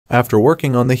After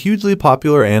working on the hugely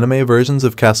popular anime versions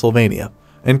of Castlevania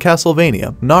and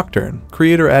Castlevania, Nocturne,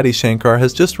 creator Adi Shankar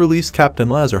has just released Captain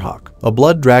Laserhawk, a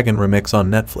Blood Dragon remix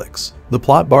on Netflix. The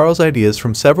plot borrows ideas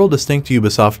from several distinct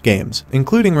Ubisoft games,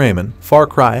 including Rayman, Far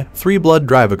Cry, 3 Blood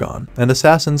Dragon, and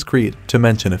Assassin's Creed, to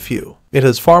mention a few. It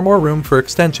has far more room for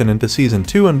extension into Season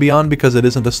 2 and beyond because it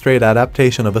isn't a straight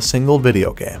adaptation of a single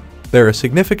video game. There are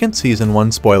significant Season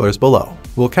 1 spoilers below.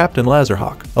 Will Captain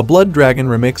Laserhawk, a Blood Dragon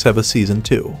remix, have a Season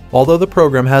 2? Although the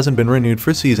program hasn't been renewed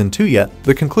for Season 2 yet,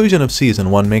 the conclusion of Season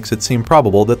 1 makes it seem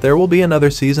probable that there will be another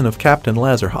season of Captain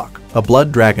Laserhawk, a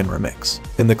Blood Dragon remix.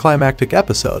 In the climactic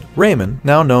episode, Rayman,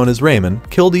 now known as Rayman,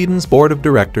 killed Eden's board of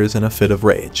directors in a fit of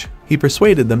rage. He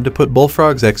persuaded them to put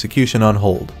Bullfrog's execution on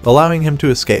hold, allowing him to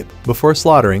escape, before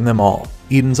slaughtering them all.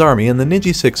 Eden's army and the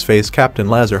Niji 6 face Captain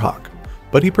Laserhawk,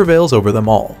 but he prevails over them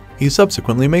all. He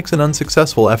subsequently makes an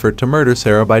unsuccessful effort to murder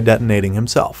Sarah by detonating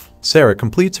himself. Sarah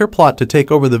completes her plot to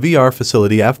take over the VR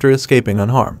facility after escaping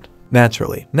unharmed.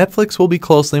 Naturally, Netflix will be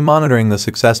closely monitoring the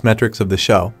success metrics of the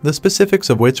show, the specifics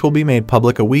of which will be made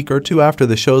public a week or two after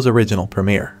the show's original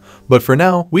premiere. But for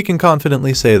now, we can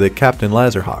confidently say that Captain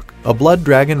Laserhawk, a Blood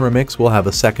Dragon remix, will have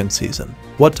a second season.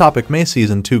 What topic may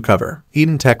Season 2 cover?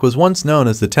 Eden Tech was once known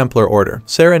as the Templar Order,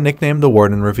 Sarah nicknamed the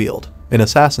Warden revealed. In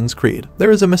Assassin's Creed,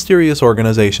 there is a mysterious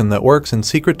organization that works in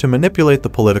secret to manipulate the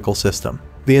political system.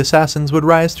 The assassins would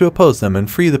rise to oppose them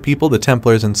and free the people the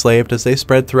Templars enslaved as they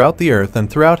spread throughout the earth and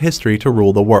throughout history to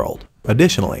rule the world.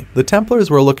 Additionally, the Templars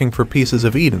were looking for pieces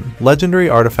of Eden, legendary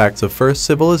artifacts of first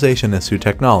civilization issue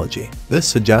technology. This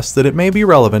suggests that it may be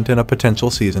relevant in a potential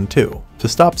Season 2. To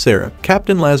stop Sarah,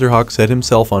 Captain Laserhawk set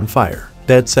himself on fire.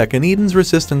 DeadSec and Eden's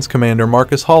resistance commander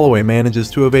Marcus Holloway manages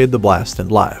to evade the blast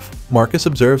and live. Marcus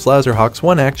observes Laserhawk's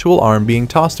one actual arm being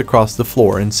tossed across the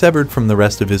floor and severed from the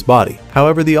rest of his body.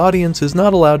 However, the audience is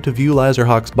not allowed to view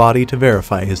Laserhawk's body to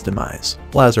verify his demise.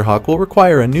 Laserhawk will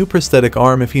require a new prosthetic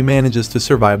arm if he manages to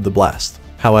survive the blast.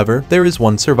 However, there is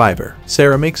one survivor.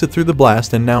 Sarah makes it through the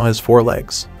blast and now has 4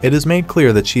 legs. It is made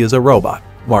clear that she is a robot.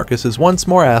 Marcus is once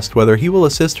more asked whether he will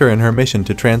assist her in her mission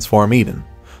to transform Eden,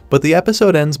 but the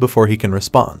episode ends before he can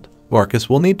respond. Marcus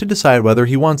will need to decide whether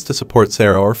he wants to support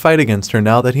Sarah or fight against her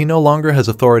now that he no longer has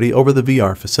authority over the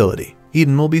VR facility.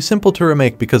 Eden will be simple to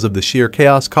remake because of the sheer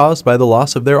chaos caused by the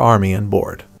loss of their army and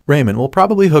board. Rayman will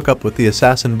probably hook up with the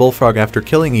assassin Bullfrog after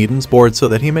killing Eden's board so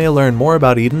that he may learn more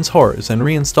about Eden's horrors and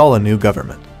reinstall a new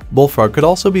government. Bullfrog could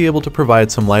also be able to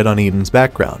provide some light on Eden's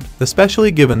background,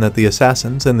 especially given that the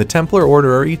Assassins and the Templar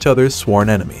Order are each other's sworn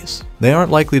enemies. They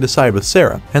aren't likely to side with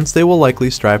Sarah, hence they will likely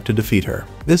strive to defeat her.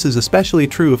 This is especially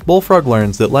true if Bullfrog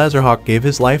learns that Laserhawk gave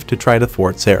his life to try to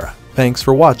thwart Sarah. Thanks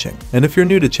for watching, and if you're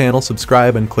new to channel,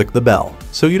 subscribe and click the bell,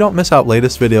 so you don't miss out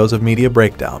latest videos of Media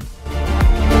Breakdown.